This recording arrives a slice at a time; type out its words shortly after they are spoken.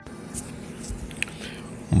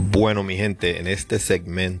Bueno, mi gente, en este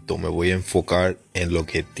segmento me voy a enfocar en lo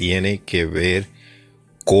que tiene que ver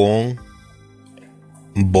con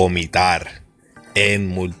vomitar en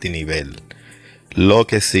multinivel. Lo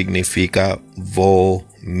que significa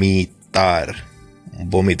vomitar.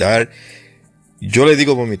 Vomitar, yo le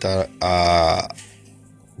digo vomitar a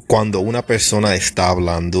cuando una persona está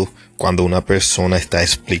hablando, cuando una persona está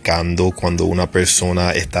explicando, cuando una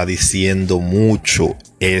persona está diciendo mucho,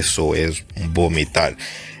 eso es vomitar.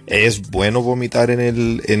 Es bueno vomitar en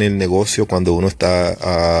el negocio cuando uno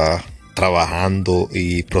está trabajando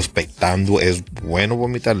y prospectando. Es bueno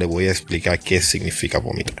vomitar. Le voy a explicar qué significa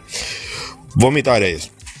vomitar. Vomitar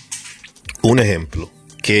es un ejemplo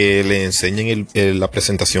que le enseñen la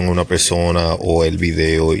presentación a una persona o el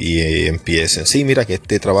video y empiecen, sí, mira que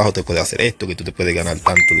este trabajo te puede hacer esto, que tú te puedes ganar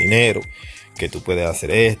tanto dinero, que tú puedes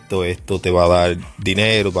hacer esto te va a dar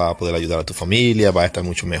dinero, va a poder ayudar a tu familia, va a estar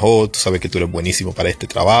mucho mejor, tú sabes que tú eres buenísimo para este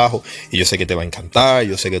trabajo y yo sé que te va a encantar,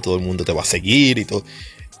 yo sé que todo el mundo te va a seguir y todo.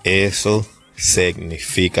 Eso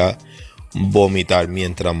significa vomitar.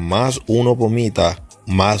 Mientras más uno vomita,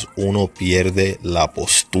 más uno pierde la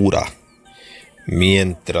postura.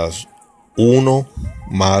 Mientras uno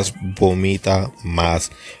más vomita,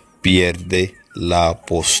 más pierde la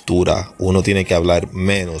postura. Uno tiene que hablar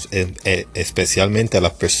menos, especialmente a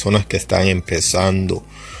las personas que están empezando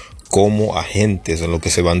como agentes en lo que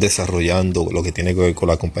se van desarrollando, lo que tiene que ver con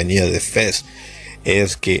la compañía de FES,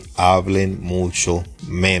 es que hablen mucho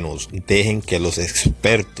menos. Dejen que los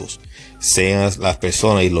expertos sean las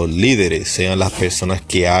personas y los líderes sean las personas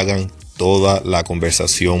que hagan toda la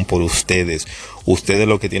conversación por ustedes. Ustedes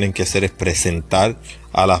lo que tienen que hacer es presentar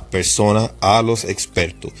a las personas, a los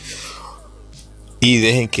expertos. Y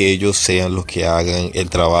dejen que ellos sean los que hagan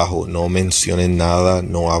el trabajo. No mencionen nada,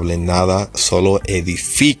 no hablen nada, solo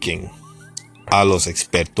edifiquen a los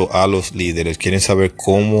expertos, a los líderes. Quieren saber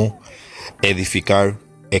cómo edificar.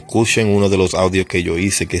 Escuchen uno de los audios que yo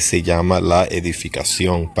hice que se llama La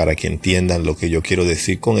Edificación, para que entiendan lo que yo quiero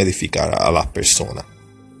decir con edificar a las personas.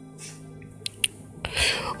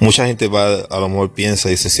 Mucha gente a lo mejor piensa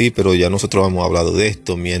y dice, sí, pero ya nosotros hemos hablado de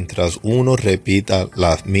esto. Mientras uno repita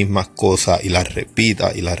las mismas cosas y las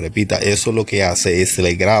repita, eso lo que hace es se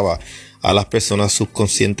le graba a las personas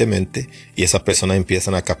subconscientemente y esas personas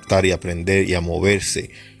empiezan a captar y aprender y a moverse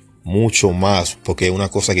mucho más, porque es una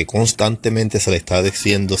cosa que constantemente se le está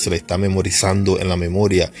diciendo, se le está memorizando en la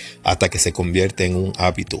memoria hasta que se convierte en un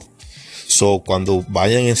hábito. So, cuando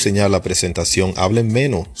vayan a enseñar la presentación, hablen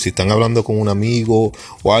menos. Si están hablando con un amigo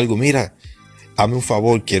o algo, mira, hazme un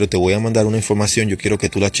favor, te voy a mandar una información, yo quiero que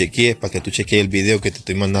tú la chequees para que tú chequees el video que te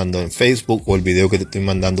estoy mandando en Facebook o el video que te estoy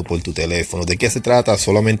mandando por tu teléfono. ¿De qué se trata?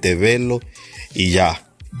 Solamente verlo y ya.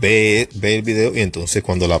 Ve el video y entonces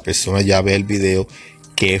cuando la persona ya ve el video,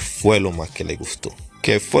 ¿qué fue lo más que le gustó?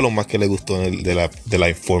 ¿Qué fue lo más que le gustó de la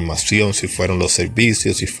información? Si fueron los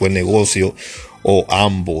servicios, si fue el negocio o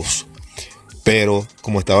ambos. Pero,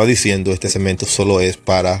 como estaba diciendo, este segmento solo es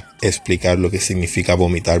para explicar lo que significa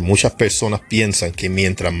vomitar. Muchas personas piensan que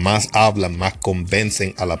mientras más hablan, más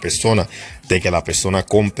convencen a la persona de que la persona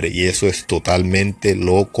compre. Y eso es totalmente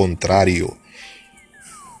lo contrario.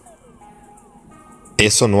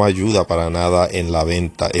 Eso no ayuda para nada en la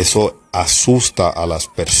venta. Eso asusta a las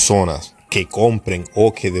personas que compren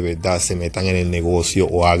o que de verdad se metan en el negocio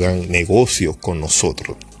o hagan negocios con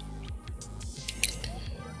nosotros.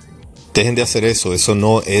 Dejen de hacer eso, eso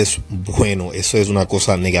no es bueno, eso es una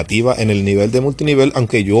cosa negativa en el nivel de multinivel,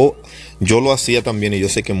 aunque yo lo hacía también y yo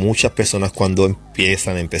sé que muchas personas cuando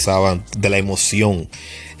empezaban de la emoción,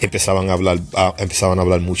 empezaban a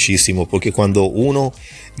hablar muchísimo, porque cuando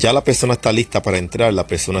ya la persona está lista para entrar, la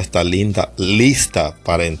persona está lista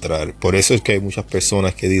para entrar. Por eso es que hay muchas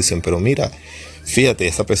personas que dicen, pero mira, fíjate,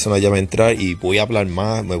 esa persona ya va a entrar y voy a hablar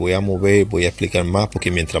más, me voy a mover, voy a explicar más, porque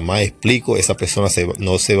mientras más explico, esa persona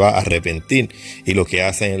no se va a arrepentir. Y lo que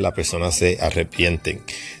hacen es la persona se arrepienten.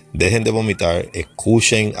 Dejen de vomitar,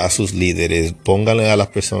 escuchen a sus líderes, pónganle a las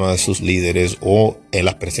personas a sus líderes o en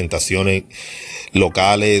las presentaciones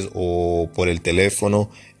locales o por el teléfono.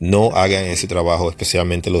 No hagan ese trabajo,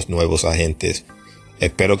 especialmente los nuevos agentes.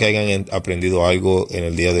 Espero que hayan aprendido algo en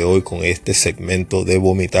el día de hoy con este segmento de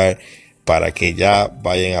vomitar, para que ya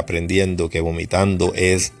vayan aprendiendo que vomitando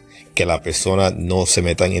es que la persona no se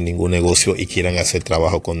metan en ningún negocio y quieran hacer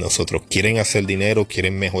trabajo con nosotros. Quieren hacer dinero,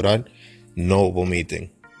 quieren mejorar, no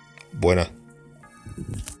vomiten. Buenas.